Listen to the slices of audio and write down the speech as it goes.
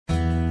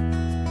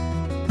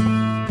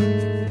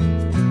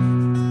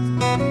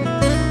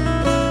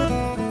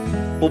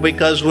people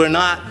because we're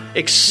not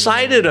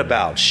excited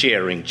about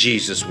sharing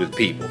Jesus with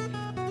people.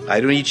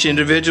 Each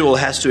individual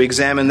has to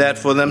examine that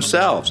for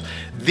themselves.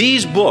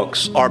 These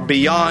books are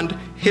beyond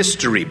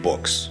history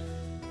books.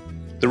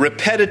 The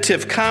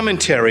repetitive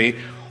commentary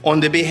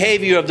on the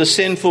behavior of the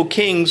sinful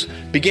kings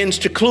begins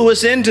to clue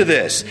us into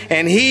this.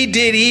 And he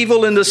did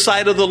evil in the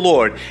sight of the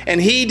Lord.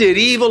 And he did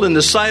evil in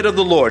the sight of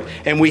the Lord.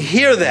 And we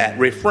hear that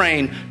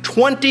refrain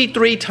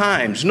 23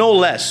 times, no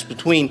less,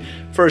 between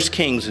 1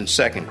 Kings and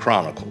 2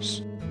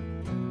 Chronicles.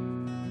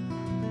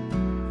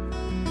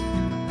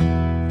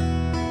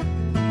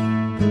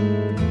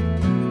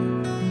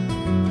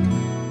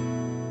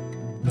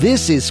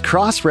 This is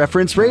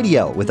Cross-Reference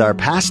Radio with our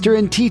pastor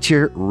and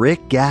teacher,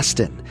 Rick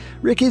Gaston.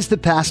 Rick is the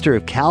pastor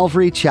of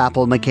Calvary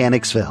Chapel,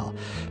 Mechanicsville.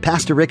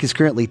 Pastor Rick is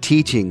currently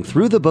teaching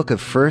through the book of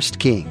 1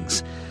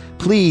 Kings.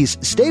 Please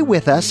stay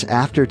with us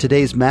after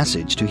today's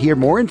message to hear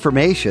more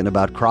information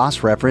about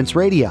Cross-Reference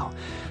Radio,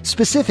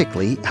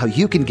 specifically how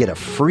you can get a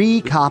free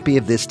copy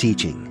of this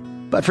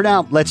teaching. But for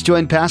now, let's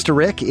join Pastor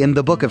Rick in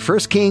the book of 1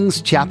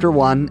 Kings, chapter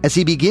 1, as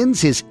he begins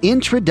his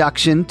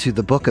introduction to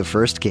the book of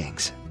 1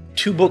 Kings.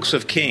 Two books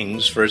of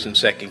Kings, 1 and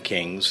 2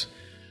 Kings,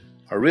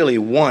 are really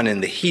one in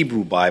the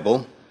Hebrew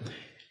Bible,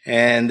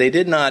 and they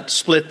did not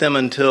split them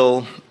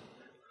until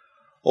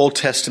Old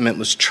Testament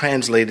was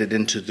translated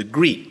into the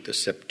Greek, the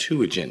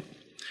Septuagint.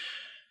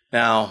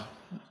 Now,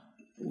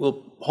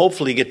 we'll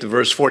hopefully get to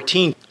verse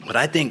 14, but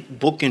I think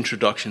book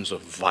introductions are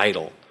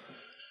vital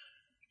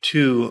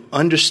to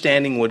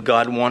understanding what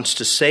God wants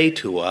to say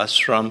to us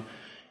from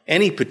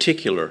any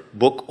particular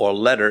book or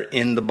letter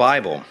in the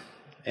Bible.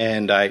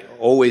 And I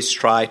always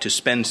try to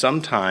spend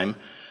some time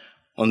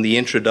on the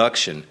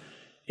introduction.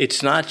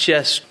 It's not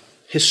just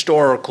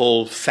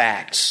historical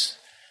facts.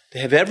 They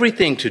have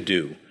everything to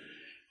do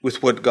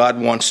with what God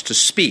wants to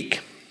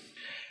speak.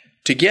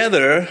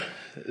 Together,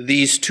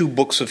 these two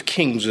books of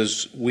Kings,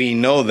 as we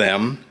know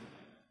them,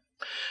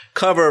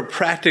 cover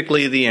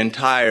practically the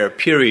entire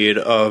period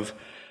of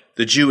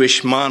the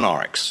Jewish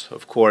monarchs.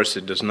 Of course,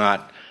 it does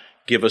not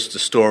give us the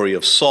story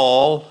of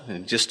Saul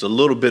and just a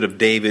little bit of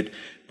David,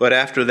 but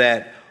after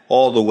that,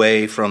 all the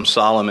way from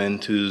Solomon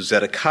to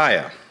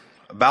Zedekiah,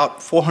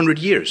 about 400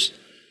 years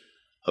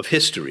of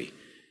history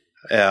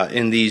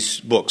in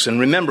these books. And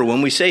remember,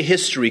 when we say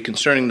history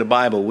concerning the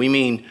Bible, we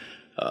mean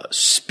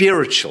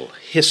spiritual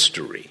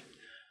history,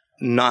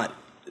 not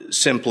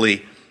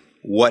simply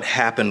what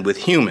happened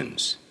with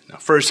humans. Now,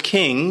 1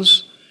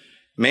 Kings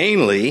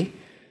mainly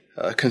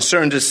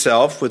concerns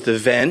itself with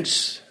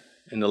events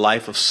in the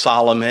life of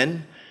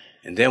Solomon,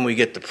 and then we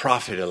get the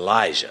prophet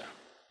Elijah.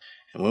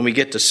 And when we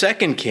get to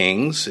 2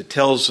 Kings, it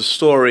tells the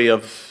story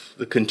of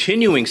the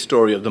continuing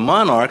story of the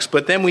monarchs,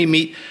 but then we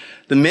meet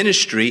the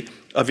ministry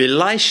of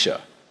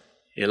Elisha,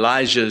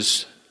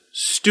 Elijah's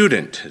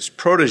student, his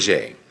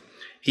protege.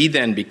 He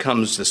then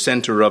becomes the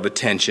center of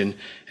attention,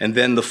 and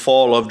then the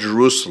fall of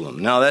Jerusalem.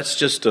 Now, that's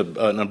just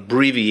an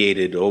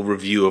abbreviated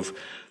overview of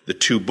the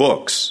two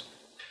books.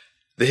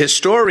 The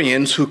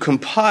historians who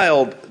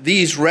compiled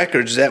these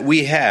records that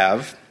we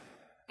have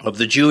of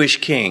the Jewish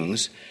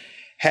kings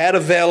had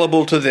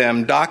available to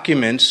them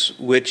documents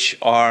which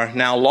are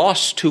now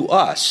lost to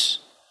us,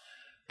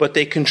 but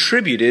they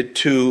contributed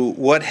to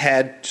what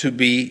had to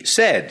be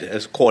said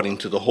according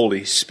to the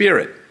Holy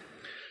Spirit.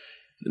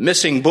 The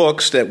missing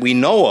books that we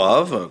know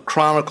of are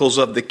Chronicles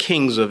of the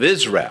Kings of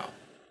Israel.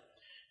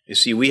 You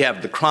see, we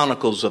have the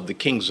Chronicles of the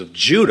Kings of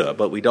Judah,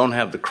 but we don't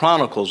have the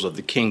Chronicles of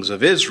the Kings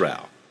of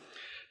Israel.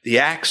 The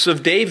Acts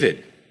of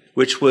David,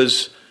 which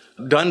was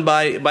done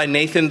by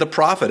Nathan the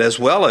prophet, as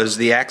well as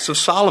the Acts of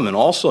Solomon,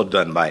 also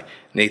done by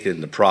Nathan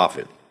the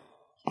prophet.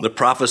 The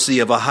prophecy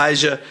of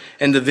Ahijah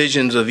and the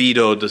visions of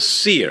Iddo the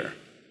seer.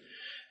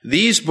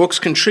 These books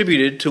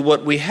contributed to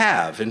what we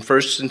have in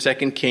 1 and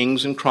 2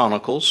 Kings and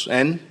Chronicles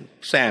and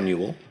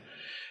Samuel,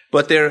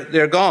 but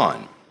they're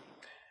gone.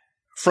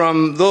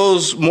 From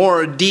those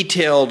more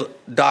detailed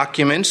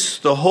documents,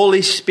 the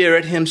Holy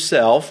Spirit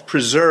himself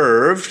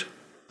preserved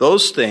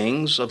those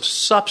things of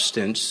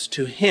substance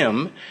to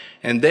him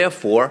and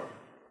therefore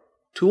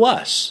to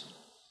us.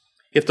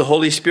 If the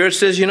Holy Spirit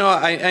says,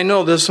 I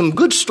know there's some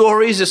good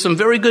stories, there's some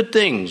very good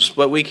things,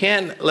 but we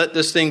can't let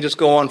this thing just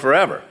go on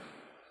forever.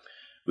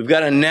 We've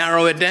got to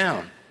narrow it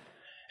down.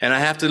 And I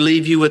have to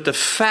leave you with the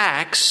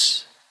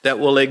facts that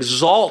will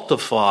exalt the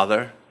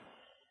Father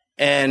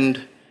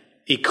and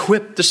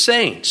equip the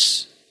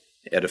saints.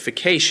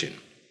 Edification.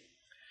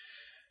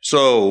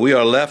 So we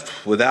are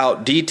left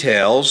without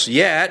details,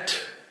 yet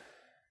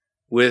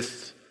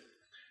with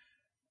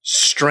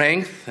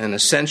strength and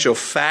essential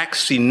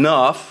facts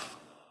enough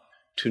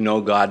to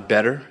know God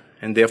better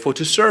and therefore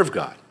to serve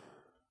God.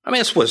 I mean,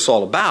 that's what it's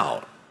all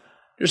about.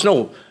 There's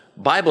no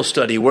Bible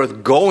study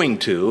worth going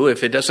to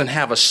if it doesn't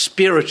have a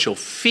spiritual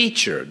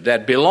feature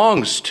that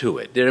belongs to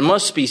it. There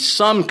must be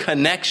some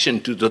connection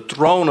to the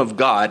throne of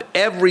God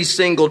every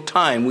single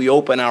time we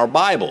open our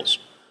Bibles.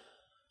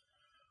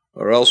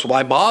 Or else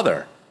why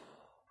bother?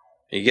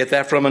 You get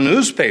that from a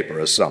newspaper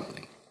or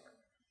something.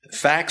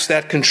 Facts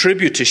that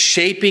contribute to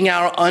shaping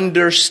our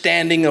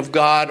understanding of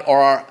God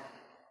are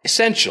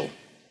essential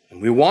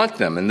And we want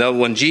them. And then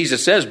when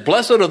Jesus says,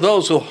 blessed are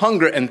those who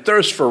hunger and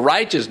thirst for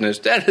righteousness,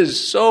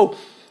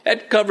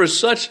 that covers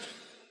such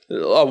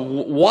a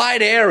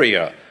wide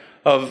area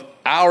of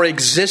our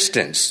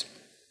existence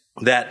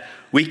that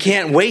we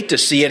can't wait to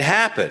see it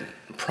happen.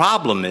 The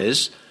problem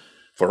is,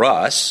 for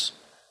us,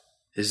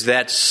 is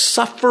that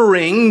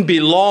suffering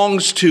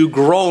belongs to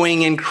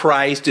growing in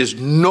Christ. There's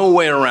no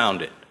way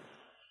around it.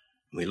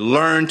 We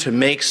learn to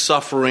make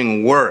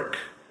suffering work.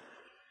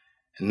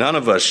 And none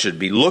of us should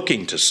be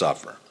looking to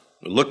suffer.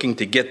 We're looking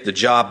to get the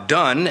job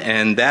done,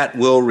 and that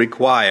will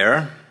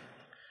require,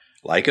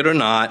 like it or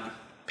not,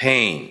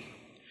 pain.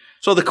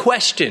 So the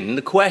question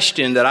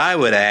that I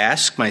would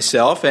ask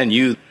myself and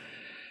you,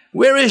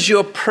 where is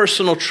your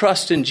personal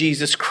trust in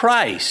Jesus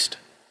Christ?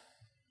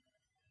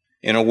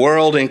 In a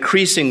world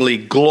increasingly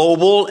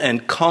global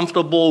and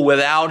comfortable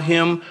without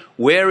Him,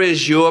 where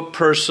is your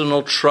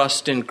personal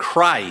trust in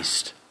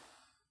Christ?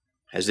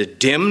 Has it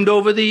dimmed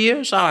over the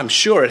years? I'm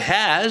sure it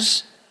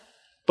has.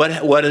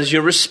 But what is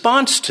your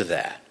response to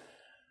that?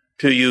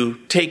 Do you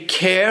take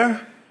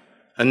care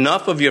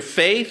enough of your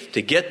faith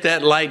to get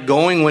that light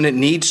going when it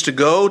needs to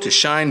go, to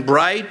shine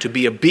bright, to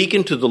be a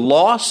beacon to the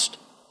lost?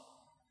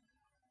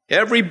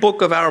 Every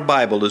book of our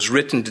Bible is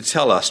written to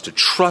tell us to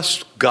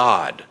trust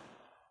God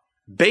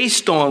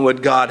based on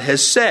what God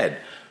has said,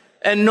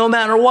 and no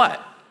matter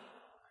what.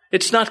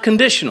 It's not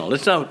conditional.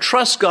 It's not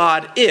trust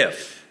God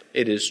if.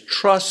 It is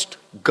trust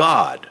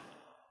God,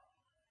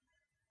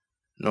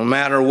 no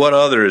matter what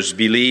others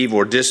believe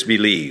or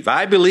disbelieve.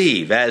 I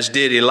believe, as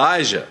did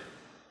Elijah,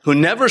 who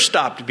never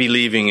stopped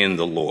believing in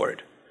the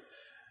Lord,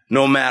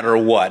 no matter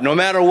what. No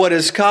matter what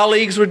his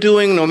colleagues were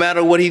doing, no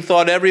matter what he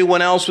thought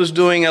everyone else was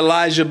doing,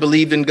 Elijah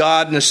believed in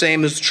God, and the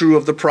same is true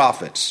of the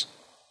prophets.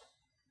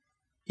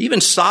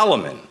 Even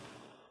Solomon,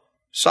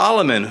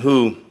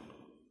 who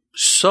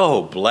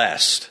so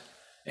blessed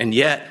and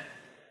yet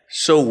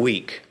so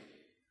weak.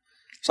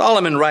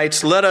 Solomon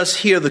writes, let us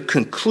hear the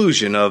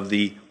conclusion of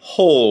the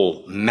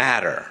whole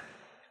matter.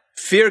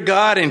 Fear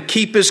God and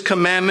keep His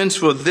commandments,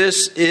 for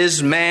this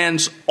is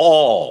man's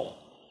all.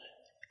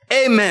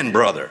 Amen,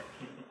 brother.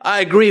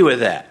 I agree with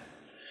that.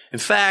 In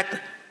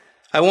fact,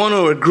 I want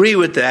to agree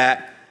with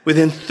that with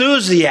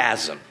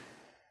enthusiasm.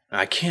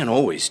 I can't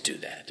always do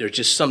that. There's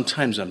just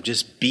sometimes I'm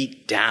just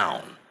beat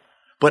down.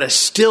 But I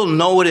still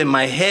know it in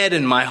my head,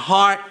 in my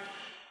heart,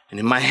 and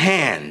in my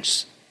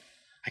hands.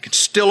 I can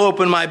still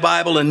open my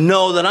Bible and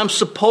know that I'm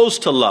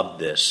supposed to love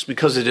this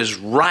because it is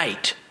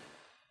right,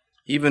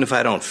 even if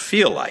I don't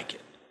feel like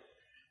it.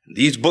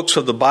 These books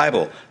of the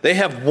Bible, they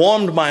have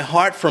warmed my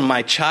heart from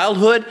my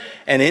childhood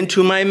and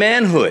into my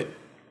manhood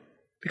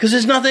because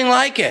there's nothing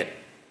like it.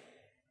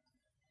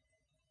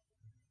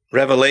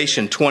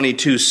 Revelation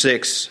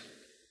 22:6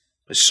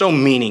 is so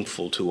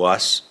meaningful to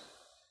us.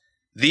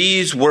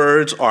 These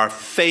words are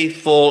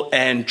faithful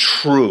and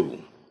true.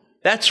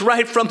 That's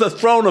right from the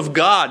throne of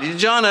God.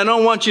 John, I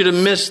don't want you to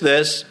miss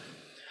this.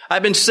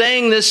 I've been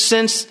saying this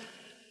since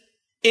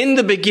in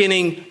the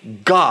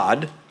beginning,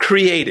 God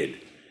created.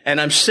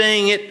 And I'm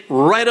saying it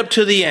right up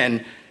to the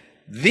end.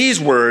 These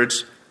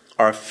words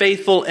are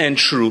faithful and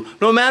true.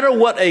 No matter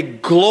what a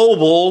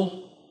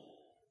global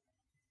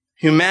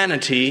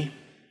humanity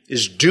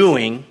is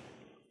doing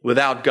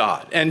without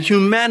God. And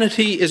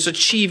humanity is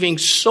achieving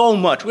so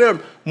much.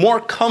 We're more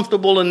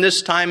comfortable in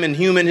this time in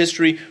human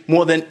history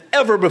more than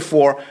ever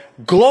before,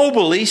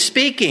 globally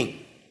speaking.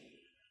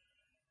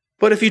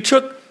 But if you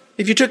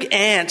took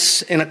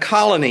ants in a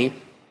colony,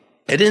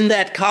 and in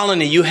that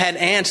colony you had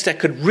ants that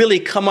could really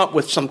come up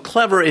with some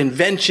clever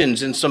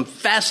inventions and some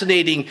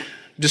fascinating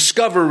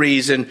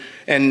discoveries and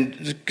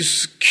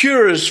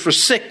cures for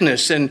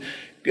sickness and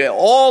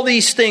all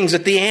these things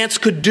that the ants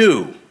could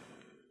do.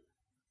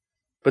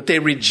 But they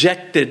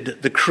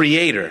rejected the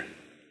Creator.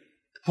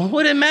 Well,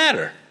 what did it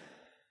matter?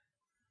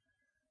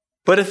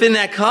 But if in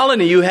that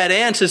colony you had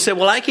ants that said,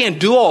 well, I can't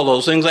do all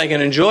those things, I can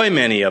enjoy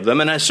many of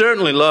them, and I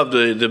certainly love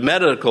the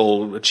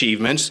medical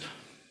achievements,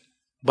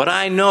 but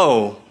I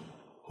know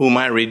who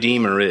my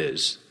Redeemer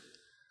is.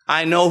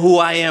 I know who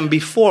I am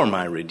before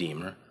my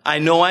Redeemer. I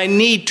know I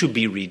need to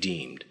be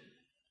redeemed.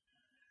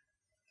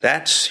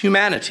 That's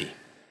humanity.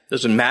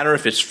 Doesn't matter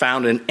if it's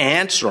found in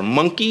ants or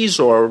monkeys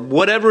or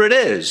whatever it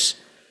is.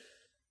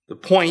 The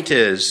point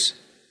is,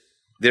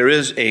 there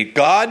is a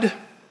God.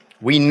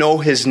 We know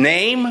His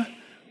name.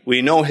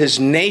 We know His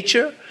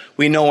nature.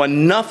 We know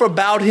enough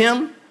about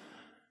Him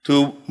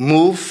to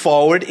move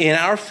forward in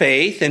our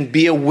faith and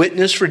be a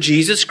witness for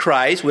Jesus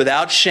Christ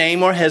without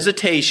shame or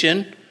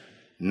hesitation,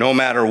 no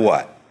matter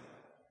what.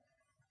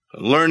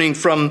 Learning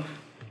from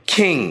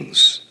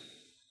kings,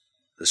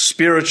 the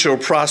spiritual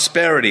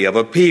prosperity of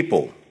a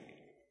people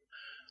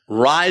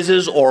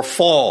rises or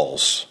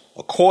falls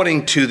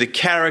according to the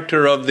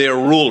character of their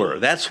ruler.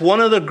 That's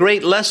one of the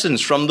great lessons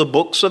from the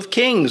books of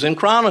Kings and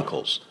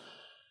Chronicles,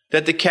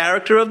 that the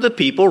character of the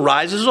people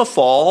rises or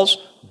falls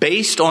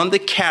based on the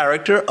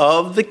character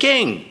of the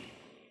king,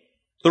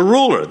 the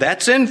ruler.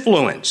 That's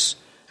influence.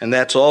 And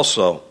that's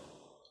also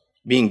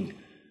being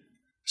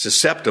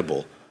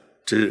susceptible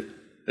to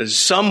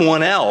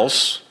someone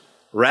else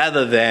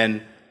rather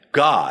than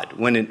God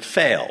when it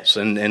fails.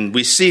 And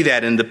we see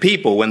that in the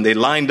people when they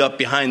lined up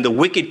behind the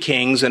wicked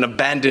kings and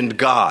abandoned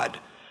God,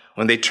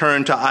 when they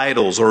turned to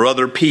idols or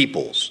other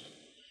peoples.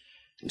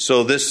 And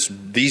so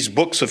these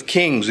books of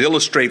Kings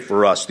illustrate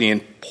for us the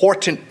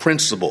important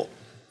principle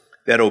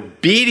that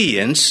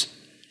obedience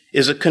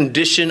is a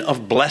condition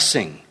of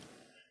blessing.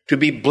 To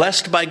be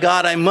blessed by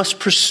God, I must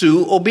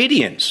pursue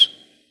obedience.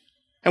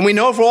 And we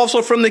know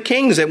also from the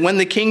kings that when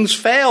the kings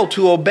failed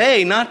to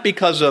obey, not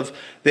because of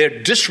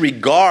their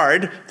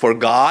disregard for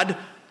God,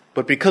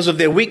 but because of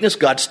their weakness,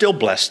 God still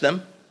blessed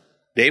them.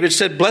 David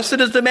said,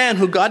 "Blessed is the man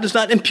who God does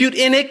not impute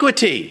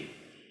iniquity."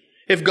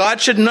 If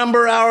God should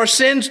number our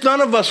sins,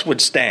 none of us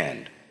would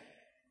stand.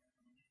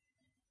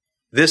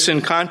 This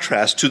in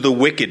contrast to the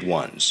wicked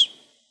ones.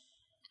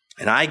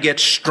 And I get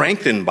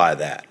strengthened by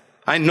that.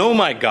 I know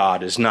my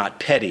God is not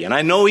petty, and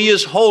I know He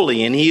is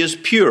holy and He is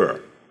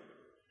pure.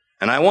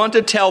 And I want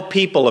to tell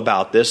people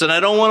about this, and I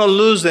don't want to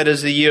lose that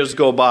as the years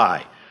go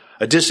by,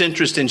 a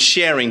disinterest in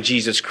sharing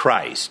Jesus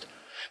Christ.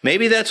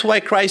 Maybe that's why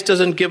Christ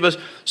doesn't give us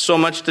so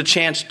much the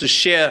chance to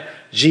share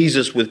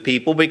Jesus with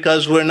people,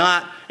 because we're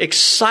not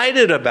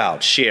excited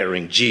about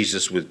sharing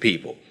Jesus with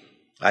people.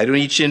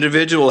 Each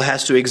individual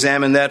has to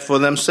examine that for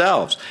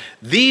themselves.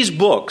 These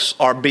books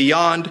are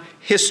beyond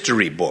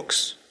history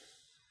books.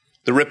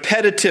 The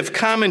repetitive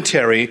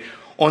commentary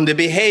on the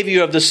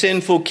behavior of the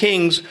sinful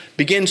kings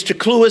begins to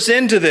clue us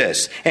into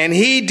this. And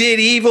he did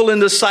evil in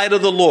the sight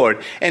of the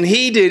Lord. And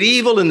he did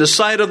evil in the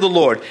sight of the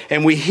Lord.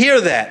 And we hear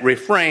that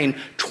refrain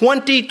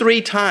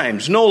 23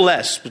 times, no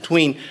less,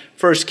 between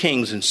 1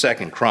 Kings and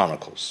 2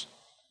 Chronicles.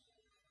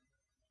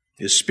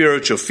 The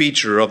spiritual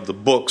feature of the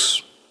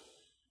books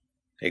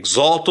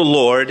exalt the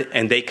Lord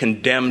and they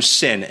condemn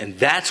sin. And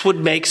that's what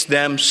makes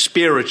them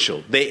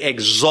spiritual. They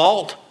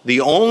exalt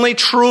the only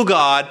true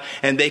God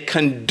and they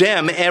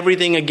condemn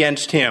everything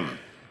against Him.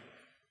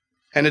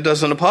 And it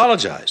doesn't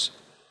apologize.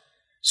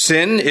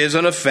 Sin is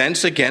an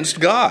offense against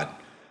God.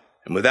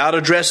 And without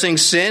addressing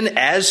sin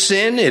as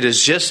sin, it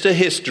is just a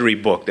history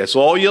book. That's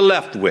all you're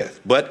left with.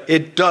 But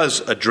it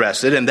does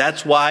address it, and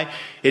that's why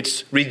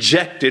it's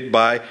rejected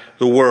by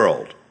the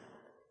world.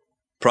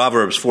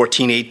 Proverbs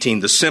 14:18,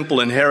 the simple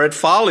inherit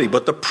folly,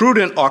 but the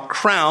prudent are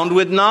crowned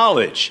with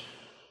knowledge.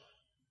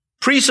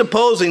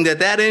 Presupposing that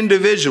that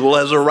individual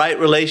has a right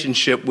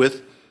relationship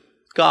with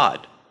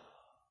God,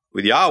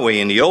 with Yahweh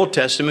in the Old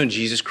Testament,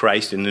 Jesus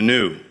Christ in the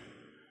New.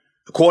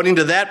 According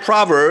to that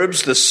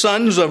Proverbs, the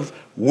sons of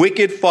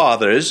wicked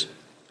fathers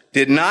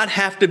did not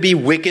have to be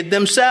wicked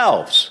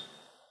themselves.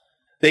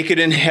 They could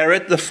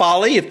inherit the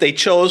folly if they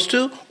chose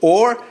to,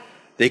 or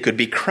they could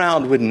be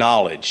crowned with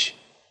knowledge.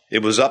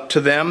 It was up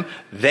to them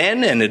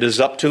then, and it is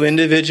up to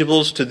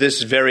individuals to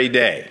this very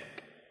day.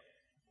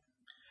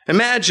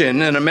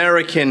 Imagine an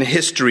American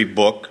history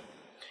book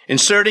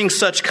inserting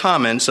such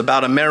comments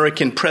about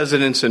American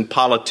presidents and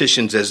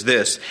politicians as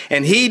this: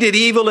 and he did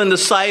evil in the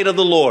sight of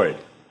the Lord,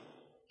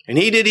 and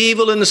he did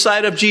evil in the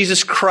sight of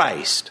Jesus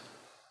Christ.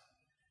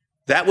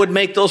 That would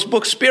make those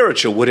books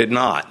spiritual, would it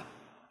not?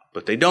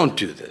 But they don't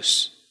do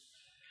this.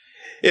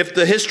 If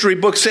the history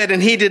book said,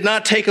 and he did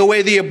not take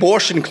away the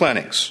abortion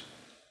clinics,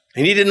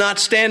 and he did not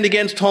stand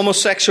against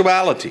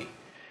homosexuality,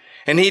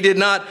 and he did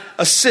not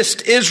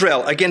assist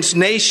Israel against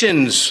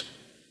nations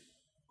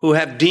who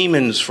have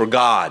demons for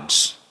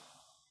gods,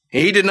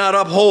 and he did not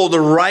uphold the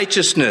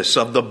righteousness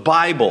of the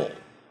Bible,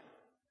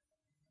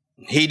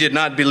 he did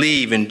not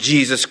believe in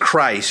Jesus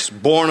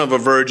Christ, born of a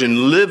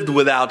virgin, lived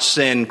without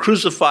sin,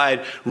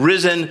 crucified,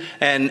 risen,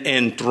 and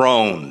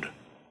enthroned,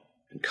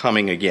 and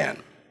coming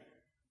again.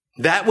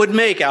 That would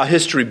make our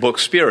history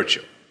books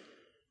spiritual.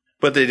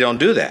 But they don't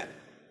do that.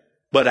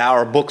 But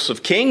our books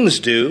of Kings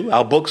do.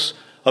 Our books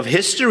of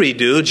history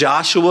do.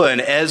 Joshua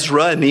and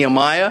Ezra and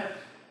Nehemiah.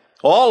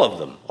 All of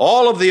them.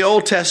 All of the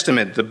Old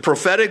Testament. The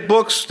prophetic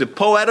books, the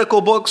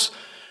poetical books,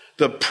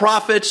 the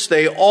prophets,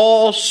 they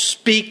all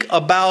speak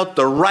about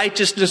the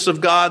righteousness of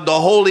God, the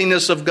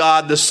holiness of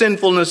God, the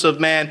sinfulness of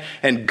man,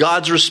 and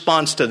God's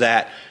response to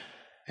that.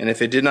 And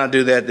if it did not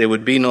do that, there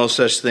would be no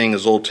such thing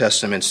as Old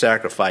Testament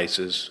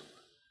sacrifices,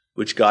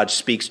 which God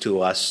speaks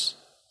to us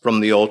from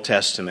the Old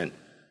Testament,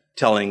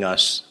 telling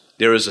us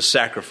there is a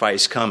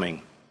sacrifice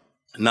coming,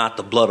 not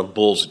the blood of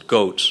bulls and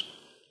goats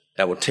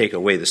that will take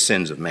away the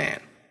sins of man.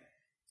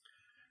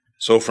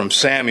 So from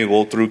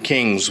Samuel through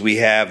Kings, we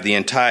have the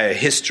entire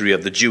history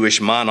of the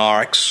Jewish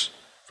monarchs,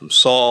 from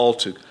Saul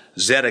to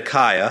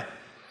Zedekiah.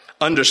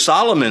 Under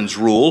Solomon's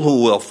rule,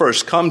 who we'll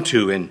first come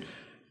to in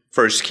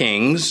 1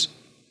 Kings,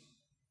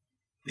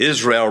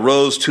 Israel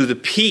rose to the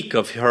peak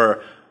of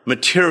her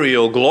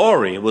material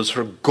glory. It was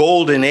her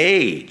golden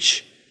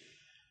age.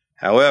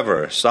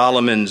 However,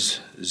 Solomon's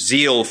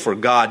zeal for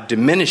God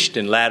diminished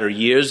in latter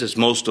years, as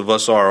most of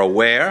us are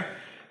aware.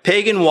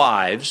 Pagan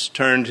wives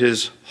turned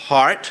his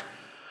heart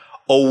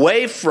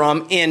away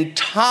from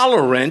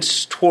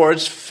intolerance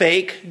towards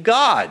fake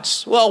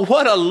gods. Well,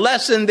 what a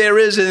lesson there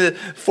is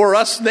for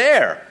us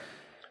there.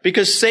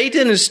 Because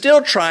Satan is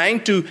still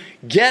trying to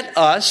get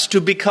us to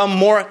become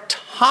more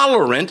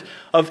intolerant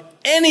of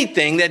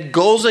anything that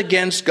goes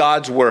against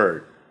God's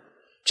word.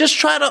 Just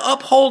try to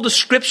uphold the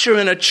scripture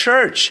in a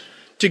church,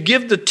 to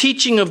give the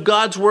teaching of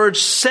God's word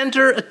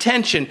center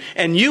attention,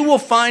 and you will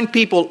find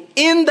people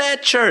in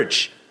that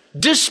church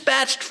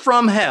dispatched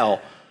from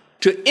hell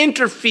to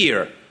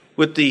interfere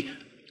with the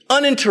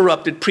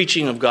uninterrupted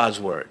preaching of God's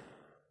word.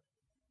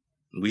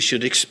 We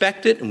should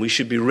expect it, and we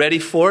should be ready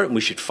for it, and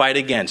we should fight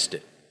against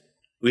it.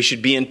 We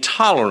should be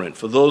intolerant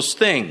for those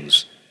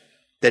things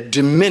that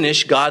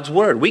diminish God's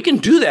word. We can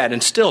do that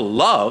and still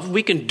love.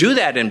 We can do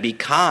that and be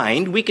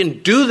kind. We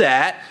can do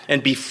that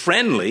and be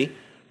friendly,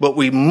 but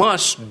we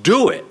must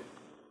do it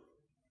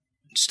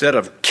instead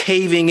of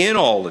caving in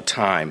all the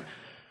time,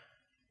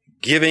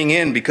 giving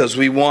in because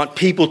we want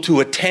people to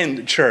attend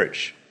the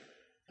church.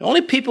 The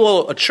only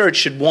people a church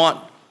should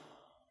want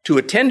to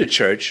attend a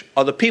church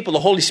are the people the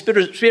Holy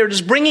Spirit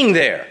is bringing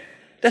there.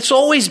 That's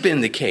always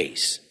been the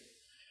case.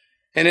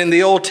 And in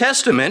the Old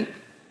Testament,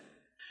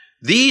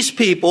 these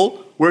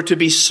people were to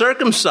be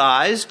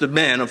circumcised, the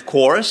men, of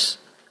course,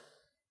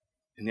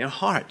 in their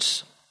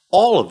hearts.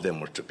 All of them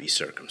were to be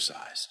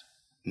circumcised.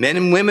 Men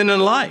and women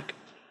alike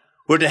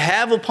were to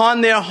have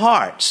upon their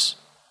hearts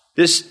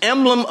this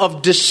emblem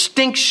of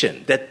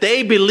distinction, that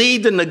they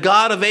believed in the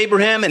God of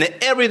Abraham and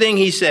everything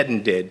he said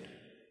and did,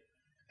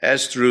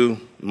 as through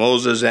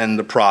Moses and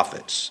the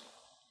prophets.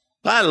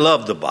 I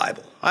love the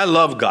Bible. I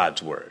love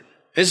God's word.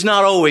 It's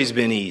not always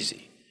been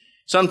easy.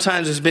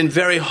 Sometimes it's been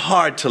very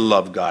hard to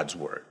love God's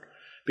word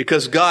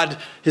because God,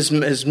 his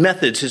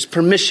methods, his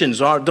permissions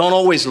don't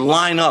always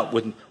line up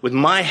with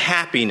my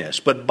happiness.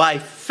 But by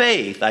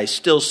faith, I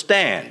still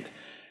stand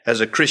as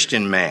a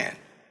Christian man,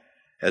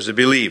 as a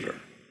believer.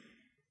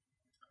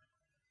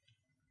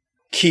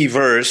 Key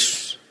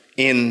verse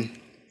in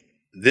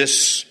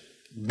this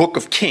book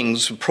of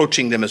Kings,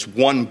 approaching them as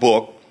one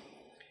book,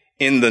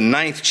 in the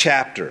 9th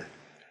chapter,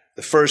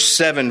 the first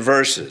 7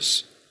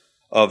 verses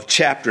of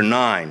chapter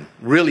 9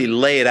 really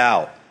lay it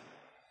out.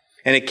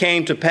 And it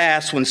came to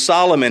pass when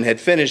Solomon had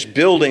finished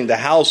building the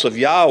house of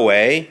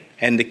Yahweh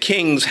and the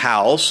king's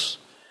house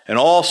and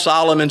all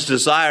Solomon's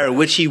desire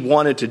which he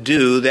wanted to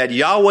do, that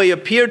Yahweh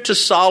appeared to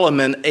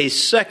Solomon a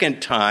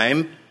second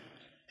time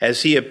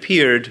as he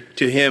appeared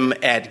to him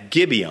at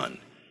Gibeon.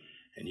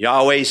 And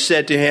Yahweh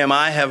said to him,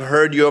 I have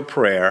heard your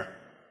prayer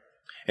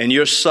and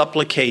your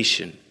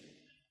supplication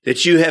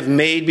that you have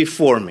made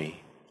before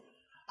me.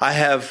 I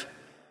have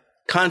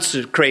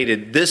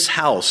consecrated this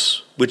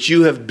house which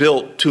you have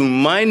built to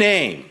my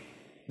name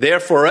there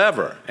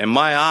forever, and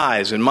my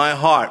eyes and my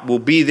heart will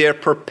be there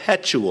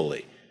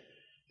perpetually.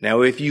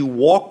 Now, if you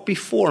walk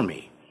before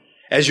me,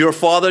 as your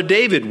father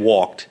David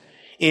walked,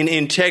 in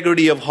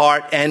integrity of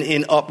heart and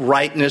in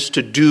uprightness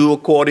to do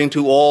according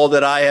to all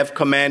that I have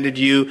commanded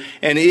you,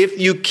 and if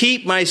you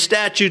keep my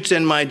statutes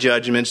and my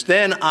judgments,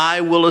 then I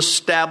will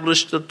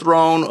establish the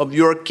throne of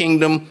your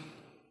kingdom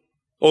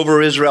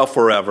over Israel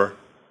forever.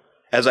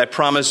 As I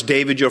promised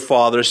David your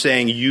father,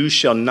 saying, you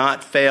shall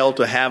not fail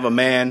to have a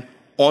man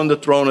on the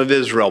throne of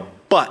Israel.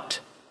 But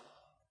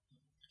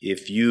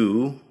if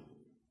you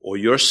or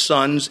your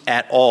sons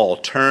at all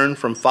turn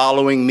from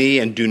following me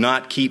and do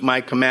not keep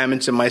my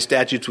commandments and my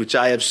statutes which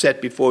I have set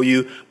before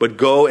you, but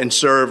go and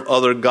serve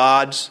other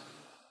gods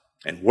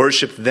and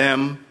worship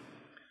them,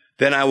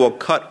 then I will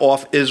cut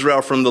off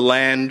Israel from the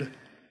land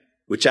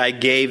which I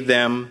gave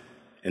them,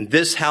 and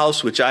this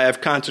house which I have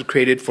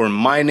consecrated for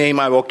my name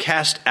I will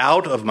cast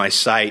out of my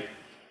sight.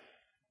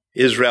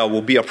 Israel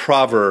will be a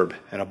proverb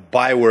and a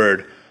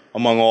byword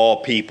among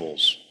all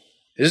peoples.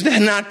 Is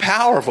that not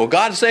powerful?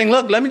 God is saying,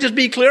 look, let me just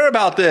be clear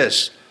about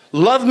this.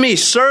 Love me,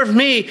 serve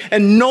me,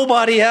 and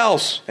nobody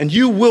else, and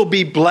you will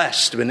be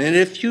blessed. And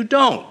if you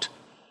don't,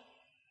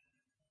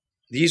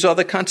 these are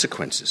the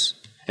consequences.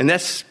 And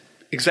that's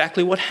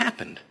exactly what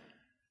happened.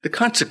 The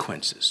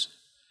consequences.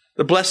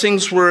 The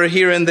blessings were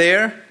here and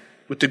there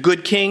with the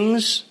good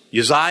kings,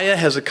 Uzziah,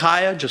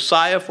 Hezekiah,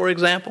 Josiah, for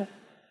example.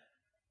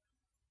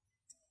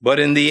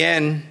 But in the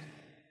end,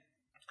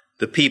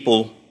 the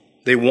people,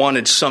 they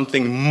wanted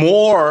something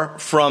more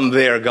from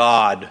their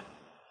God.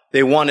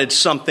 They wanted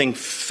something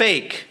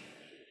fake,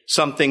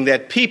 something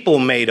that people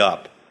made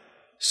up,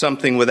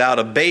 something without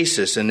a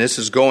basis, and this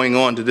is going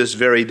on to this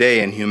very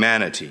day in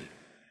humanity.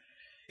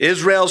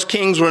 Israel's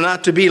kings were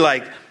not to be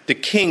like the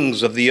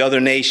kings of the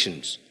other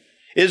nations.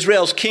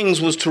 Israel's kings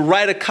was to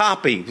write a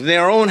copy with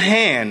their own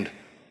hand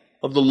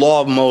of the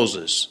law of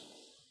Moses.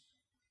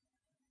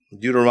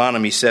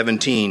 Deuteronomy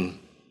 17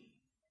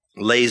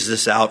 lays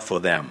this out for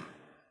them.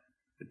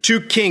 The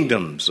 2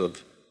 kingdoms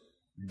of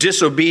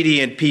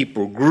disobedient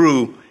people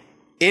grew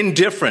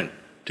indifferent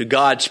to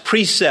God's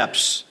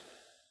precepts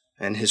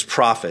and his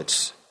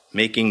prophets,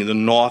 making the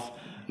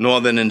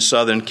northern and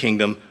southern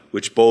kingdom,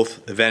 which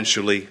both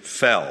eventually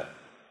fell.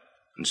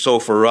 And so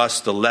for us,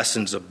 the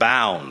lessons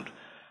abound.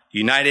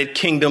 United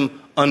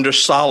kingdom under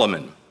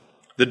Solomon,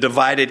 the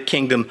divided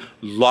kingdom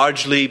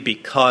largely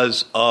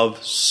because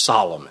of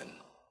Solomon.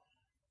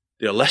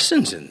 There are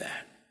lessons in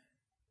that.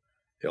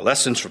 There are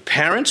lessons for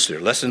parents, there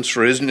are lessons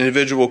for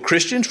individual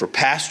Christians, for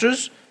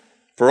pastors,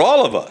 for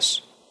all of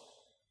us.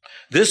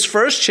 This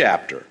first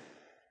chapter,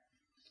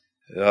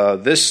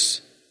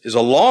 this is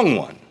a long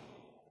one,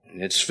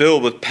 and it's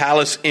filled with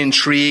palace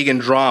intrigue and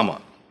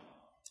drama.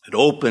 It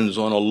opens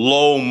on a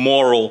low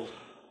moral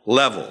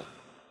level.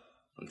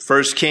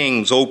 1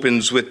 Kings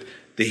opens with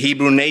the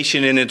Hebrew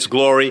nation in its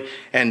glory,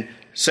 and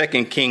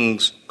 2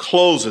 Kings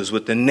closes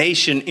with the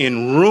nation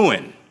in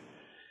ruin.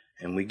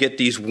 And we get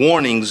these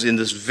warnings in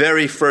this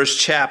very first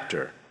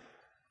chapter.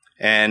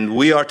 And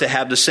we are to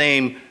have the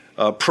same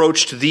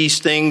approach to these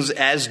things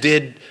as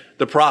did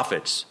the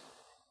prophets.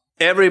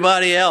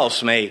 Everybody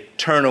else may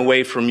turn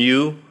away from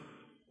you,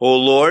 O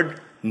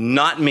Lord,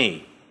 not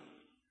me.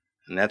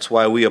 And that's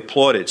why we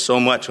applaud it so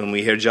much when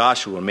we hear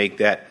Joshua make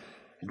that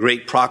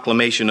great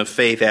proclamation of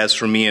faith, as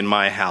for me and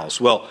my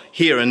house. Well,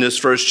 here in this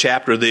first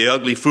chapter, the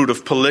ugly fruit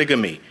of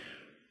polygamy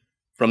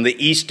from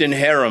the eastern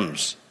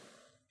harems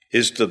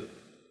is the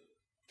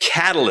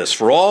catalyst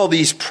for all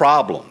these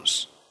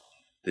problems,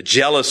 the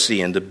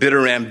jealousy and the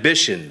bitter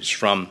ambitions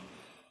from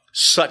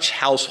such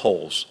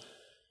households.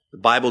 The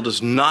Bible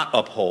does not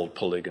uphold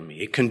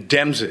polygamy. It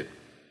condemns it.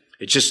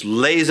 It just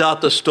lays out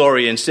the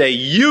story and say,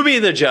 you be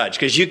the judge,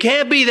 because you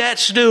can't be that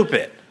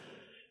stupid.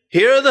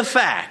 Here are the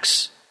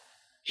facts.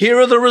 Here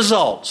are the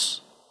results.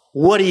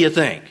 What do you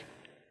think?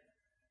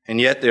 And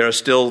yet there are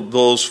still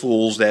those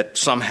fools that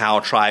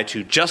somehow try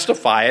to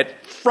justify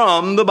it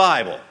from the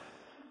Bible.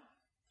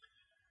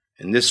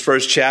 In this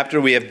first chapter,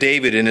 we have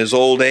David in his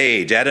old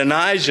age.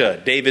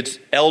 Adonijah, David's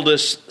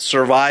eldest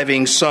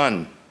surviving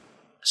son,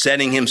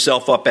 setting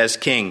himself up as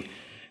king.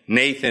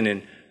 Nathan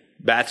and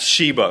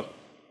Bathsheba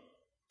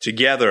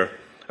together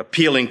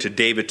appealing to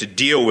David to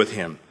deal with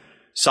him.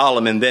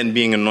 Solomon then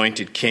being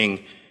anointed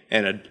king,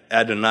 and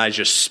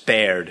Adonijah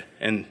spared,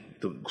 and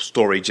the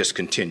story just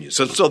continues.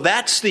 So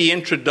that's the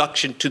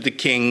introduction to the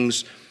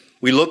kings.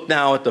 We look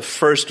now at the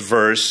first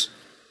verse.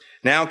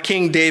 Now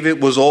King David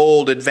was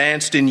old,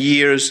 advanced in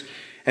years,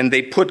 and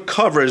they put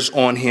covers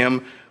on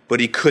him,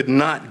 but he could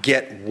not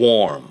get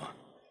warm.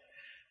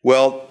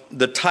 Well,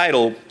 the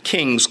title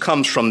Kings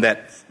comes from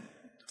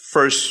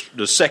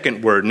the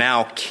second word,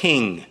 now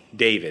King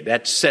David.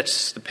 That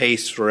sets the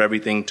pace for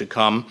everything to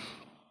come.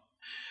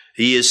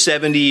 He is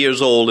 70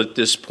 years old at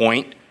this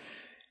point,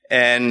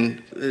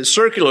 and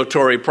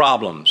circulatory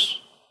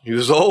problems. He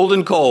was old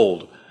and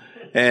cold,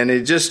 and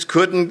he just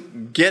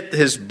couldn't get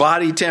his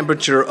body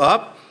temperature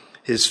up.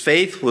 His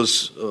faith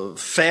was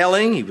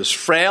failing. He was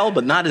frail,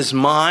 but not his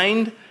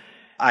mind.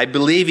 I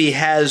believe he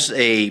has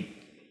a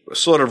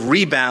sort of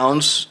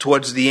rebounds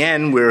towards the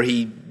end where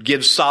he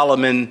gives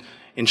Solomon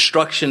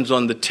instructions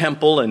on the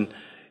temple and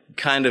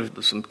kind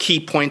of some key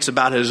points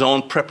about his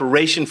own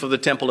preparation for the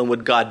temple and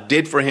what God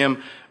did for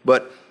him.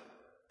 But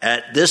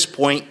at this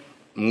point,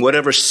 in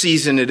whatever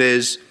season it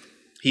is,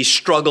 he's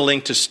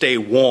struggling to stay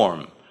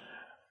warm.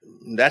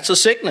 That's a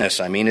sickness.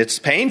 I mean, it's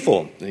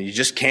painful. You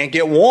just can't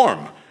get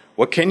warm.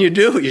 What can you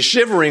do? You're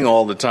shivering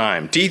all the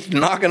time, teeth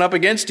knocking up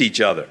against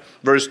each other.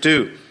 Verse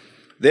 2,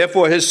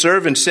 therefore his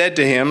servant said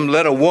to him,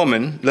 let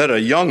a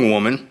young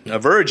woman, a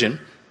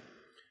virgin,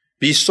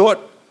 be sought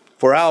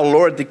for our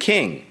Lord the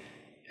king,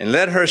 and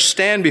let her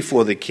stand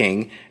before the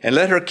king, and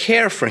let her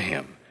care for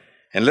him,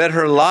 and let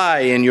her lie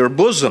in your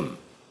bosom,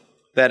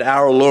 that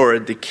our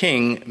Lord the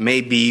king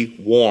may be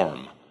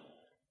warm.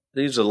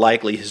 These are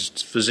likely his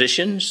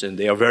physicians, and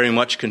they are very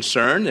much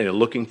concerned. They are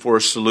looking for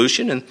a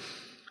solution, and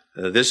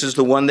this is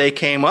the one they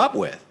came up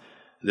with.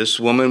 This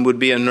woman would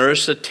be a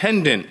nurse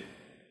attendant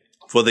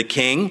for the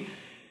king,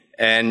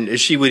 and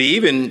she would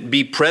even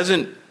be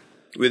present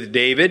with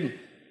David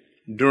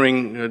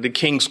during the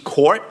king's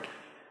court.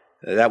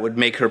 That would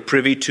make her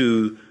privy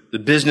to the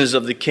business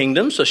of the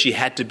kingdom, so she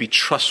had to be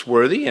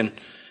trustworthy, and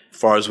as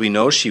far as we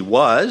know, she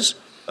was.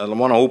 I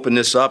want to open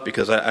this up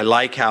because I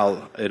like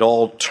how it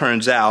all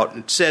turns out.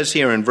 It says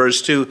here in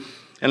verse 2,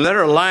 and let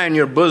her lie in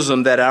your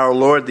bosom that our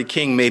Lord the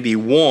king may be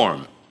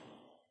warm.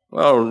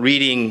 Well,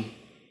 reading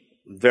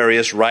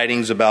various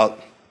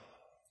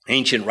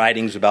ancient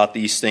writings about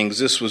these things,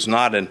 this was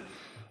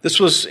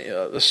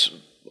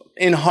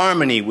in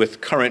harmony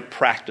with current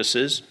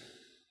practices.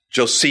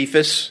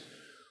 Josephus,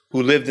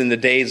 who lived in the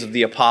days of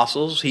the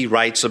apostles, he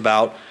writes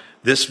about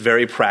this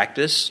very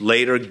practice.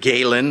 Later,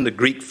 Galen, the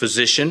Greek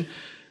physician,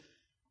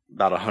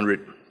 about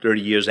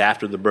 130 years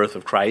after the birth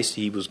of Christ,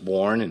 he was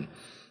born, and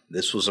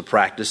this was a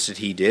practice that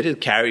he did.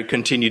 It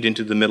continued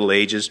into the Middle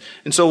Ages.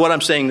 And so what I'm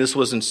saying, this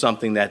wasn't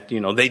something that,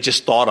 they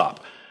just thought up.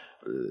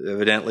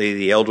 Evidently,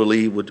 the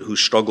elderly who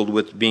struggled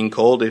with being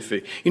cold,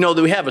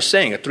 we have a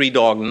saying, a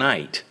 3-dog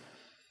night.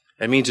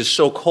 That means it's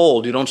so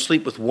cold, you don't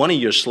sleep with one of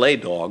your sleigh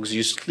dogs,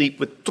 you sleep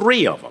with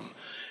 3 of them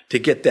to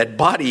get that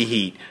body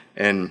heat.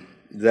 And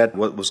that's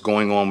what was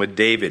going on with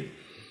David.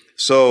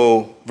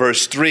 So,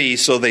 verse 3,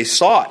 so they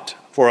sought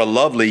for a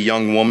lovely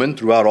young woman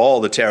throughout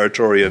all the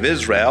territory of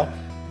Israel,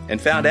 and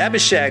found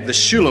Abishag the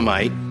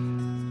Shulamite,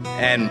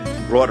 and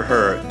brought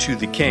her to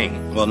the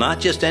king. Well, not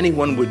just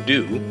anyone would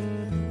do.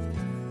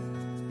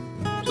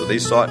 So they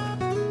sought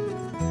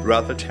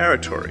throughout the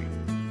territory.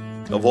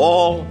 Of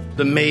all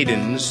the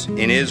maidens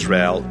in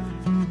Israel,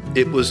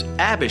 it was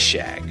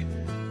Abishag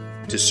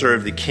to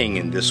serve the King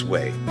in this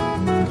way.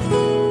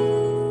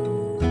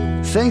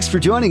 Thanks for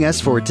joining us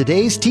for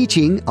today's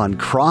teaching on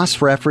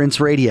Cross Reference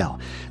Radio.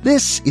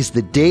 This is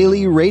the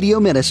daily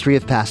radio ministry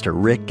of Pastor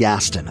Rick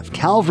Gaston of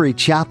Calvary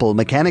Chapel,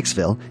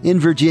 Mechanicsville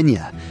in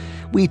Virginia.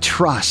 We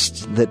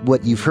trust that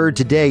what you've heard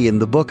today in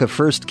the book of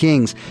 1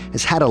 Kings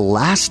has had a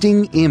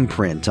lasting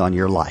imprint on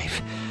your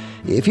life.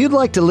 If you'd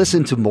like to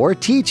listen to more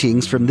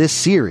teachings from this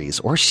series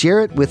or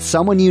share it with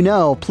someone you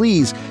know,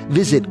 please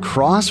visit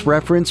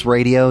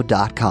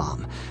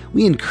crossreferenceradio.com.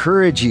 We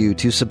encourage you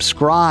to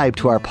subscribe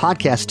to our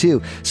podcast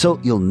too, so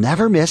you'll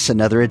never miss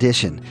another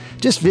edition.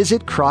 Just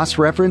visit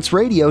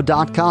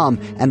crossreferenceradio.com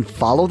and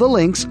follow the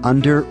links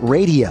under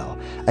radio.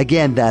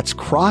 Again, that's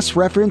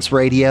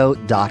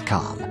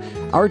crossreferenceradio.com.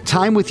 Our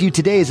time with you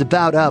today is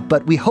about up,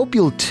 but we hope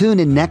you'll tune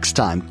in next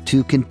time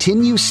to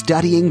continue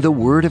studying the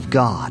Word of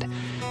God.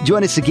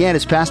 Join us again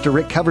as Pastor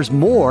Rick covers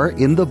more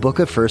in the book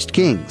of 1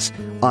 Kings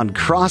on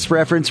Cross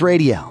Reference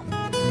Radio.